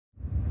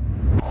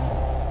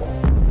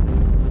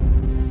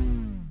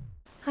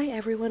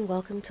everyone,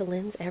 welcome to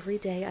Lynn's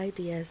Everyday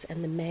Ideas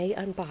and the May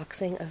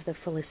unboxing of the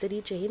Felicity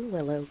Jane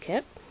Willow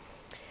kit.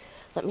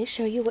 Let me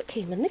show you what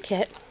came in the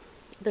kit.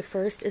 The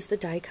first is the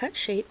die cut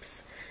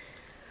shapes.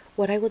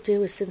 What I will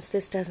do is, since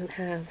this doesn't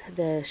have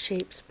the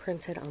shapes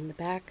printed on the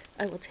back,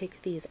 I will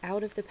take these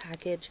out of the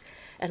package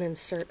and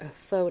insert a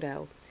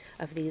photo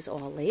of these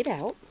all laid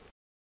out.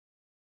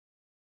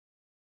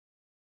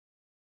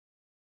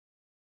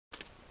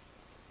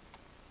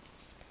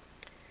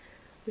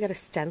 We got a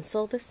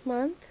stencil this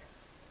month,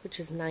 which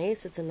is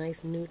nice. It's a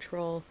nice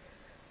neutral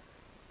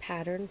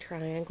pattern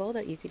triangle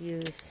that you could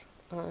use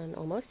on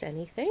almost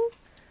anything.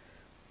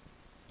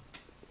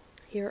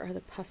 Here are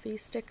the puffy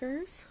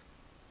stickers.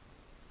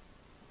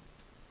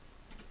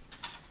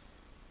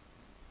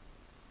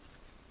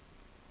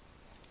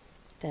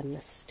 Then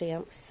the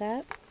stamp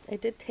set. I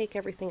did take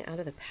everything out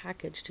of the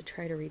package to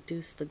try to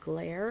reduce the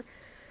glare,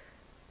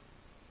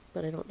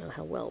 but I don't know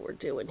how well we're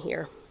doing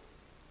here.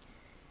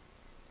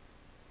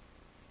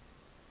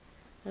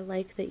 I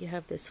like that you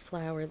have this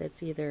flower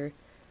that's either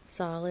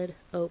solid,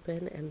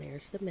 open, and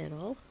there's the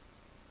middle.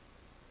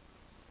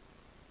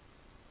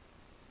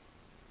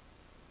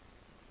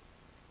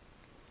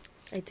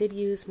 I did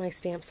use my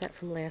stamp set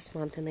from last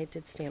month and they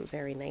did stamp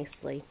very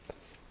nicely.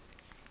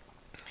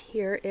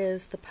 Here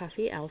is the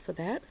puffy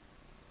alphabet.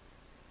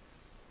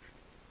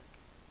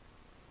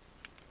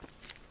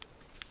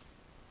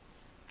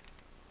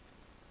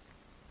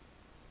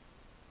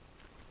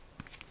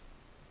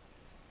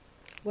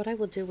 What I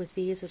will do with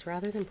these is,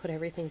 rather than put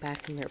everything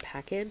back in their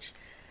package,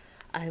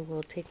 I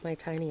will take my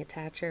tiny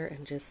attacher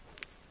and just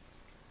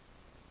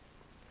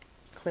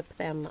clip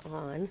them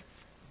on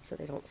so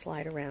they don't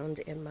slide around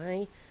in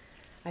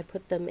I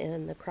put them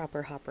in the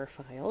Cropper Hopper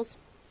files.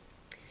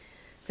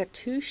 I've got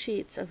 2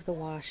 sheets of the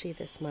washi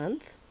this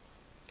month.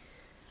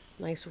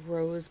 Nice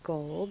rose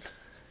gold.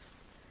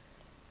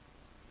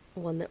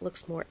 One that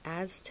looks more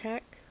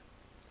Aztec,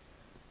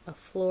 a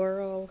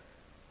floral,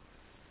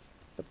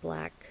 the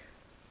black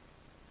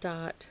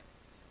dot,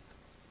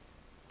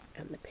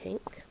 and the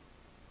pink.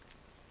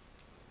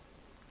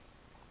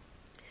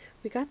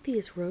 We got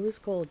these rose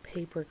gold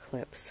paper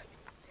clips,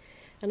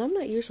 and I'm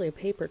not usually a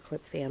paper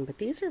clip fan, but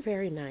these are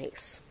very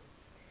nice.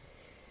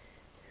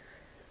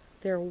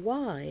 They're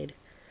wide,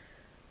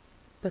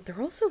 but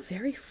they're also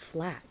very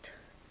flat.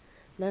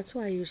 And that's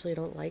why I usually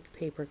don't like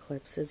paper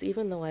clips, is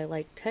even though I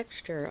like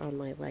texture on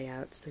my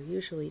layouts, they're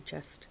usually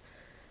just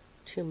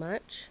too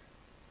much.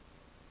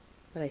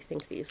 But I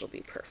think these will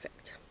be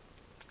perfect.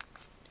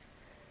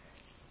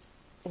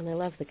 And I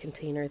love the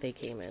container they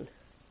came in.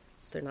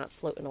 They're not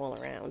floating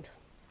all around.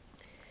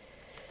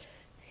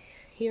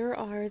 Here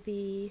are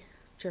the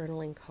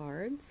journaling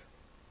cards.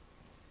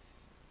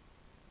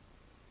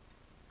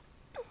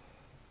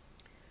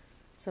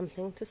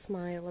 Something to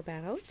smile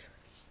about.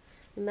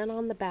 And then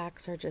on the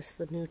backs are just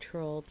the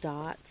neutral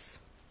dots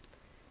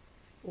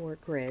or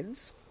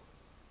grids.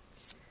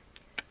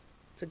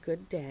 It's a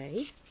good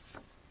day.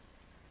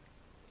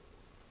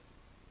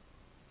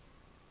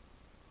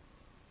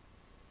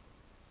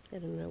 I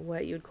don't know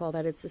what you'd call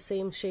that. It's the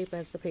same shape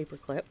as the paper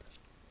clip.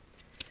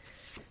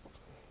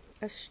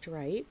 A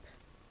stripe.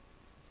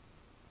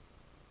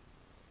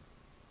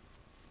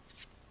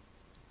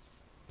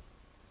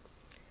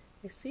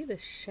 I see the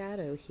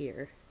shadow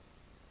here,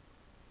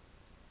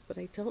 but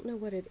I don't know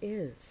what it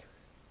is.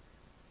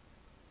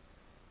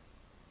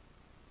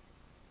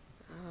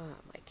 Ah,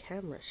 my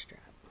camera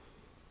strap.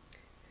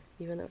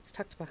 Even though it's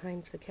tucked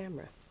behind the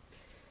camera.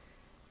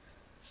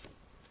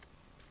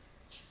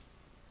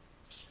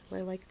 I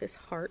like this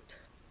heart.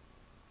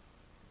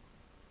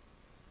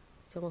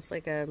 It's almost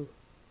like a,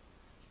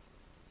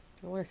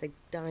 I want to say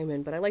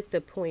diamond, but I like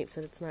the points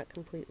that it's not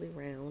completely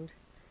round.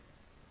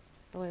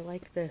 Oh, I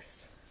like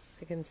this.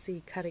 I can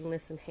see cutting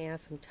this in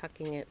half and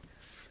tucking it.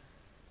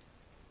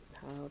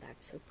 Oh,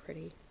 that's so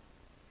pretty.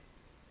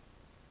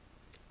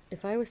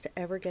 If I was to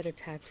ever get a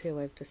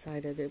tattoo, I've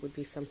decided it would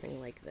be something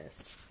like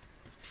this.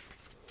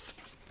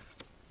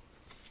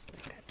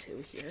 I've got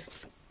 2 here.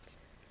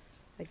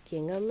 A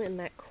gingham in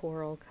that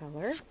coral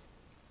color.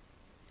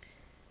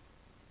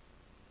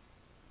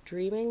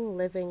 Dreaming,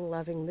 living,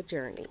 loving the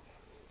journey.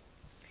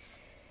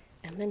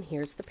 And then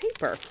here's the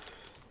paper.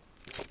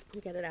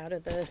 Get it out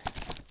of the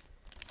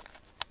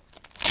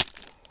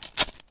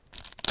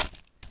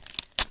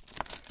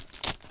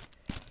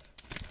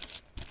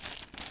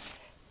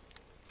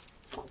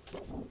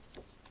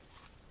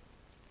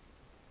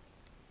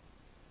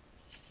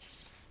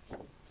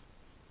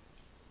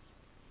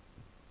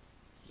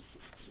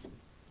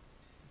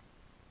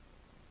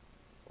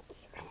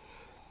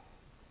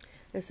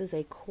This is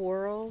a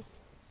coral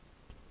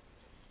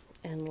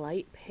and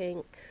light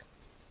pink,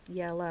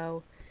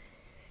 yellow,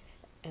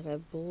 and a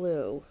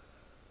blue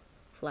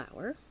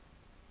flower.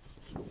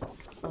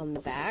 On the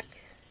back,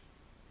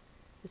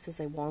 this is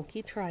a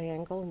wonky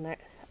triangle, and that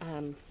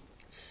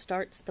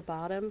starts the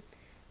bottom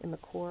in the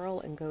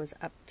coral and goes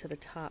up to the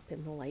top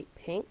in the light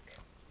pink.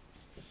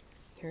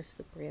 Here's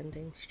the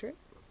branding strip.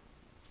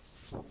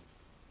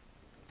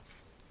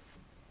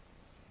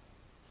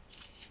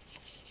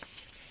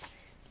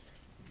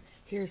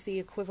 Here's the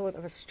equivalent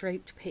of a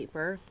striped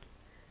paper,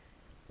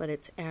 but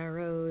it's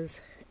arrows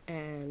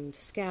and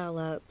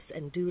scallops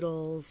and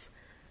doodles.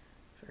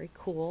 Very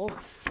cool.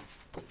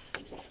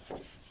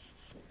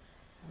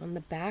 On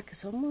the back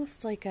is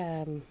almost like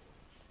a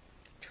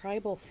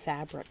tribal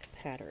fabric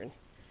pattern.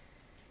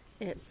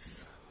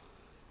 It's,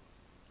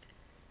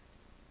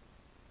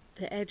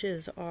 the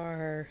edges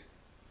are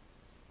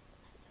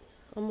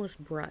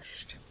almost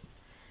brushed.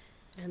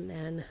 And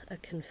then a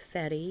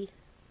confetti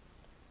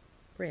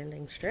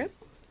branding strip.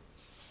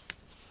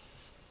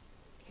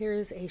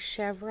 Here's a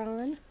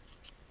chevron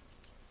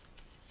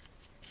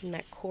in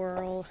that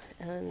coral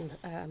and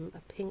a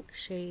pink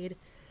shade,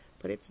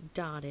 but it's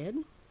dotted.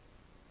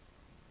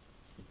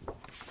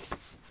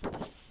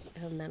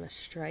 And then a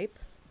stripe,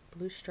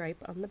 blue stripe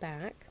on the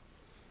back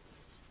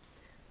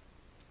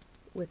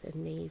with a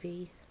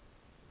navy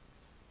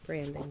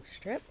branding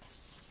strip.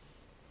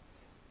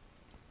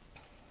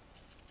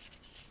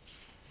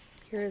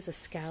 Here is a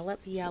scallop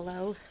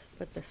yellow,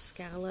 but the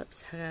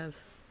scallops have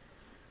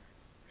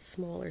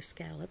smaller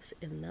scallops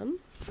in them.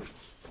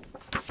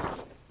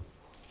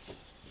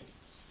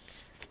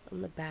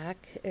 On the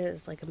back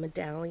is like a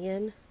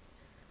medallion.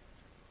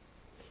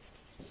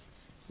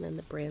 And then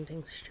the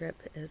branding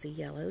strip is a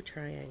yellow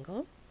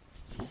triangle.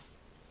 A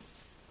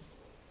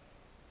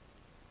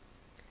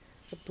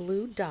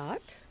blue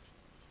dot,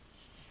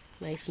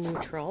 nice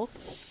neutral.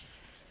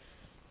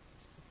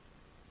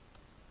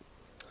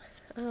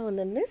 Oh, and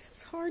then this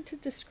is hard to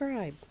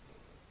describe.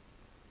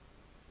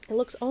 It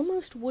looks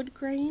almost wood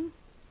grain,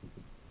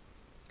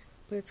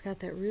 but it's got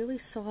that really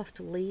soft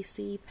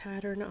lacy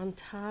pattern on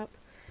top.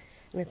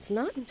 And it's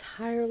not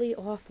entirely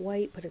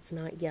off-white, but it's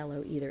not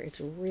yellow either. It's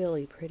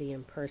really pretty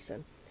in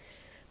person.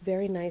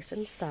 Very nice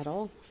and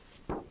subtle.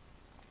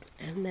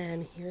 And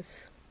then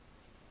here's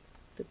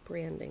the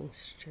branding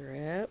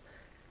strip.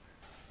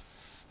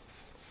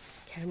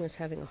 Camera's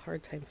having a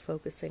hard time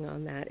focusing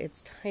on that.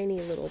 It's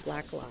tiny little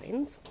black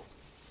lines.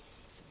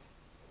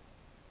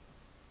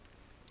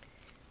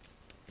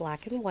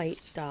 Black and white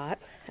dot.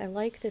 I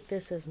like that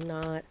this is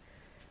not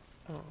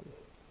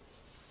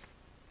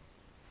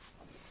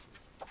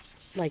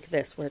like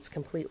this, where it's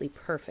completely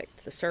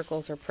perfect. The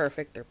circles are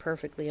perfect. They're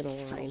perfectly in a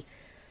line.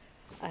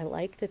 I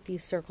like that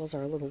these circles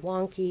are a little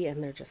wonky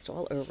and they're just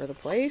all over the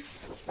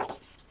place.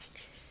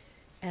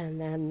 And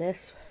then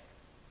this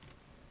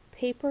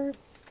paper,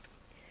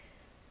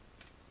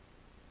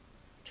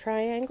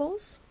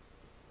 triangles,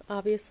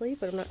 obviously,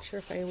 but I'm not sure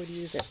if I would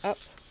use it up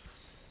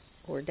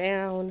or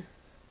down.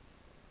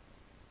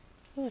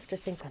 I'll have to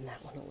think on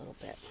that one a little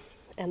bit.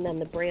 And then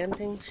the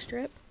branding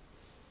strip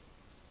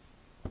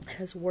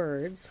has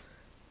words.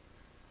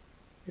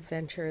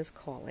 Adventure is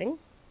calling.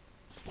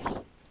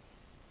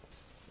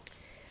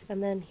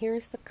 And then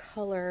here's the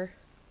color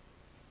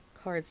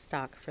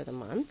cardstock for the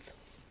month.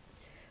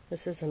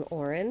 This is an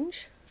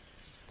orange.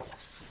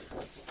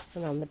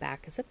 And on the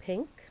back is a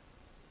pink,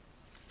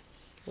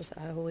 with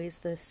always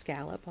the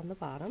scallop on the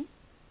bottom.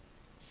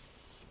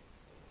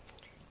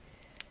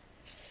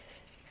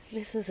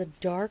 This is a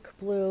dark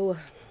blue,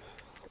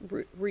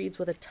 reads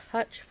with a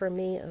touch for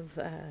me of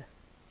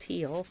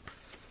teal,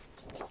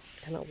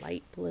 and a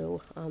light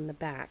blue on the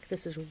back.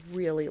 This is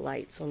really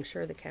light, so I'm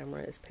sure the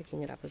camera is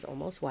picking it up as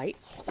almost white.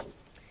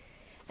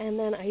 And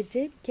then I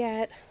did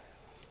get,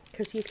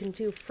 because you can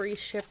do free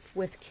ship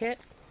with kit,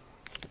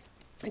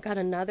 I got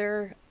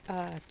another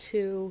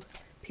 2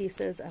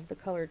 pieces of the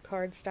colored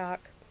cardstock.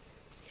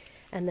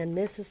 And then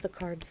this is the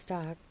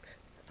cardstock,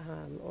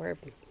 or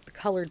the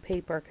colored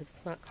paper, because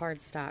it's not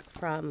cardstock,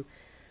 from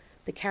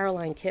the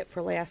Caroline kit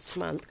for last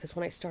month, because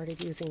when I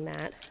started using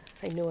that,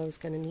 I knew I was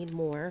going to need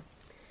more.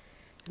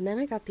 And then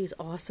I got these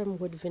awesome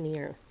wood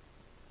veneer.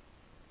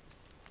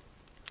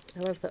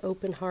 I love the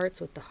open hearts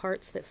with the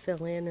hearts that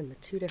fill in and the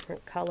 2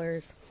 different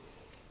colors.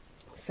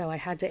 So I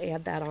had to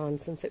add that on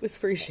since it was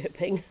free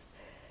shipping.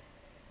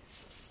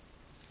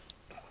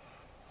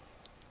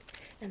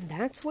 And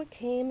that's what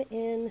came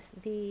in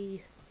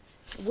the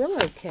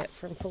Willow kit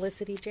from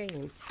Felicity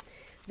Jane.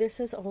 This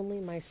is only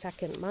my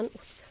 2nd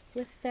month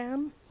with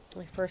them.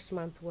 My 1st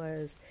month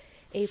was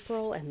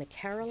April and the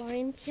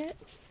Caroline kit.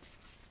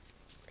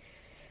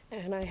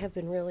 And I have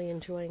been really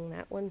enjoying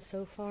that one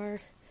so far.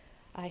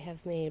 I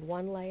have made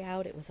 1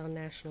 layout. It was on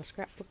National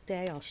Scrapbook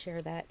Day. I'll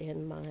share that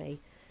in my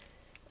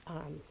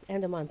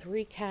end of month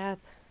recap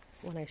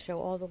when I show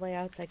all the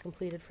layouts I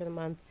completed for the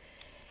month.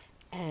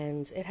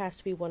 And it has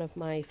to be one of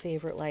my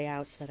favorite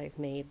layouts that I've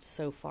made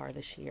so far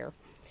this year.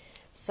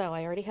 So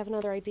I already have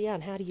another idea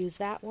on how to use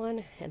that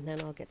one, and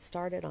then I'll get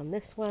started on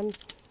this one.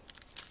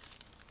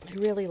 I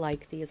really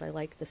like these. I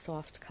like the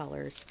soft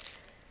colors.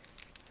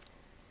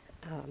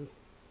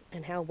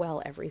 And how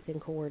well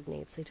everything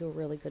coordinates. They do a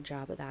really good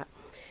job of that.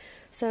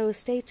 So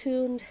stay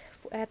tuned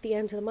at the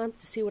end of the month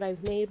to see what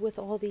I've made with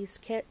all these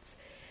kits.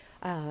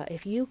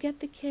 If you get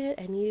the kit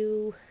and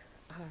you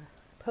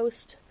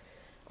post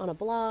on a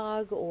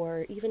blog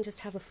or even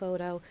just have a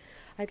photo,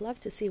 I'd love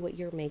to see what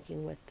you're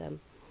making with them.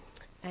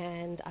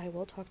 And I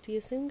will talk to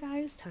you soon,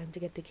 guys. Time to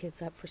get the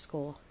kids up for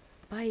school.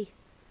 Bye.